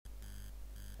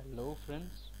Hello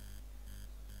friends,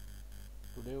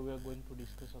 today we are going to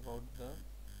discuss about the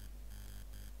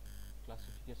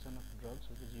classification of drugs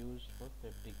which is used for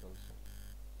peptic ulcer.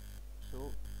 So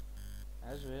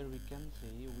as where we can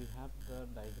see, we have the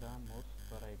diagram of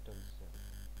parietal cell.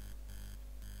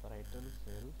 Parietal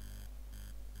cell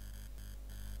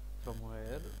from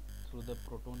where through the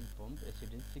proton pump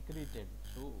acid is secreted.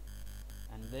 So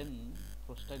and then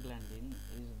prostaglandin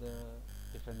is the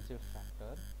defensive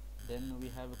factor. Then we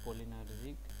have a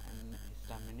cholinergic and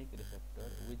histaminic receptor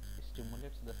which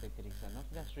stimulates the secretion of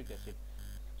gastric acid.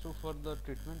 So for the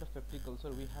treatment of peptic ulcer,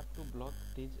 we have to block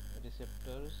these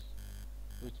receptors,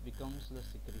 which becomes the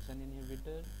secretion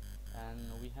inhibitor, and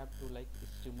we have to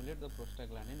stimulate the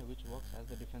prostaglandin, which works as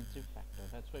the defensive factor.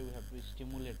 That's why we have to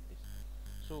stimulate this.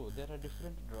 So there are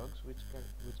different drugs which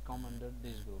come under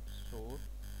these groups. So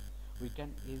we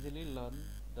can easily learn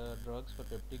the drugs for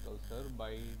peptic ulcer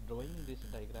by drawing this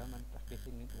diagram and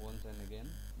practicing it once and again.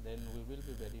 Then we will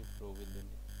be very pro within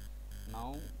it.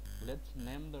 Now let's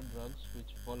name the drugs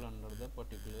which fall under the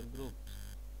particular groups.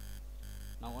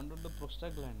 Now under the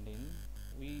prostaglandin,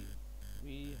 we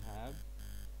have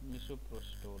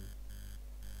misoprostol,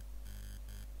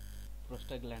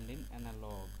 prostaglandin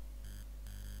analog.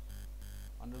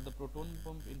 Under the proton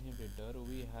pump inhibitor,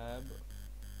 we have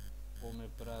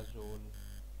omeprazole,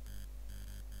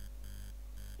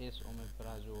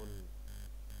 esomeprazole,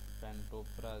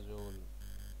 pantoprazole,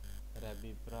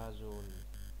 rabiprazole,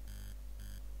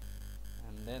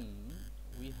 and then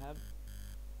we have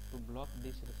to block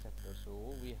this receptor. So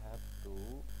we have to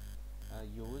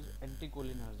use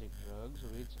anticholinergic drugs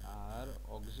which are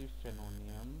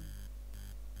oxyphenonium,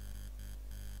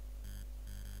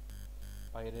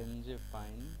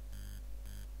 pyrenzapine,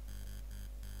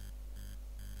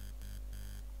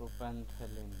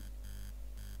 propanthelin,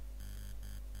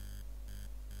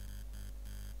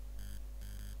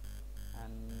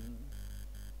 and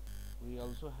we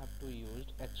also have to use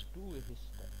H2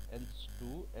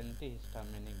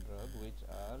 antihistaminic drug which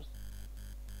are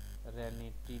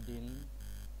ranitidine.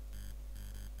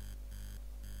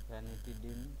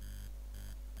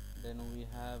 Then we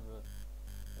have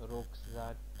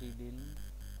roxatidine,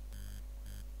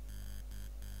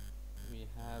 we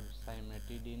have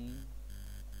cimetidine,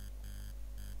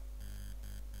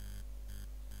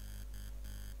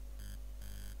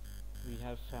 we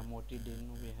have famotidine,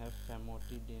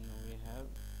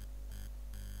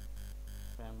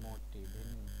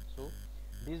 So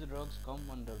these drugs come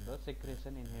under the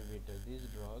secretion inhibitor. These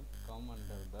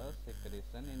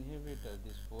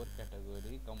four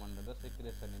category come under the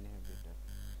secretion inhibitor.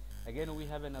 Again we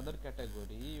have another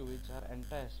category which are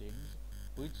antacids,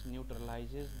 which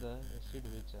neutralizes the acid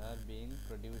which are being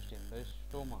produced in the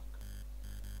stomach.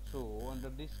 So under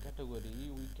this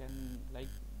category we can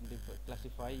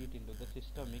classify it into the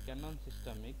systemic and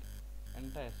non-systemic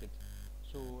antacids.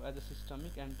 So as a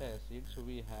systemic antacid, so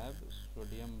we have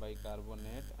sodium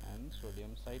bicarbonate and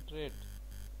sodium citrate,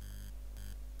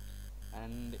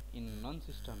 and in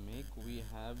non-systemic we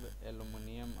have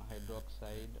aluminum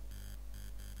hydroxide,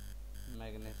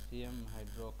 magnesium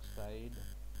hydroxide,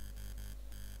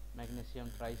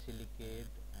 magnesium trisilicate,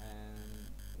 and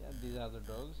these are the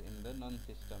drugs in the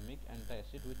non-systemic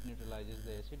antacid which neutralizes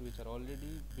the acid which are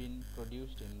already been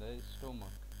produced in the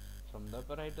stomach from the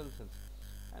parietal cells.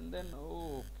 And then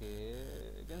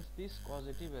against this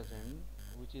causative agent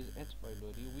which is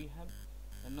H.Pylori, we have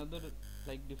another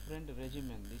different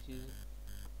regimen. This is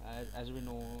as we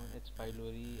know,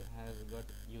 H.Pylori has got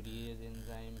urease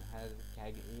enzyme, has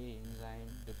CAG-A enzyme,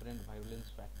 different violence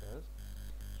factors,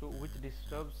 so which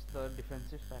disturbs the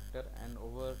defensive factor, and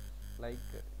over as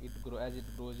it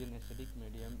grows in acidic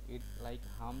medium, it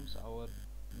harms our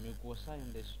mucosa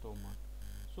in the stomach.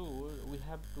 So we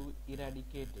have to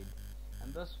eradicate it,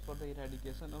 and thus for the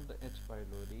eradication of the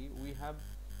H.Pylori, we have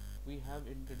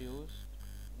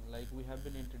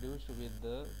been introduced with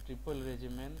the triple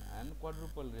regimen and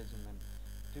quadruple regimen.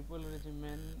 Triple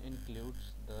regimen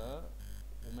includes the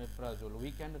omeprazole.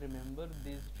 We can remember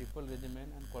these triple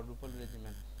regimen and quadruple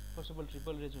regimen. First of all,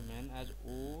 triple regimen as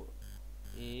O,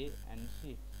 A and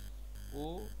C.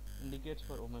 O indicates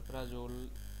for omeprazole,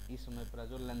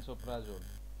 esomeprazole, lansoprazole.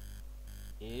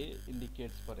 A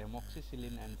indicates for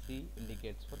amoxicillin and C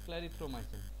indicates for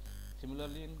clarithromycin.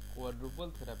 Similarly, in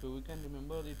quadruple therapy, we can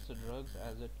remember its drugs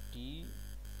as a T,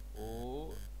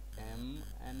 O, M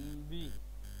and B.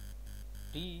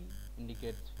 T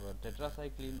indicates for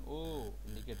tetracycline, O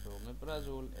indicates for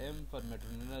omeprazole, M for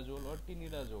metronidazole or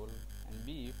tinidazole, and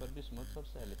B for bismuth or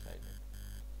salicylate.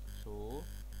 So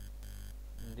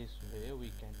in this way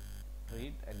we can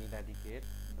treat and eradicate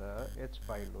the H.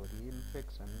 pylori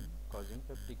infection causing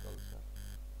peptic ulcer.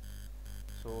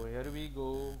 So here we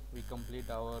go, we complete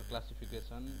our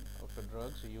classification of the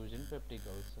drugs used in peptic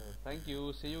ulcer. Thank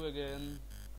you, see you again.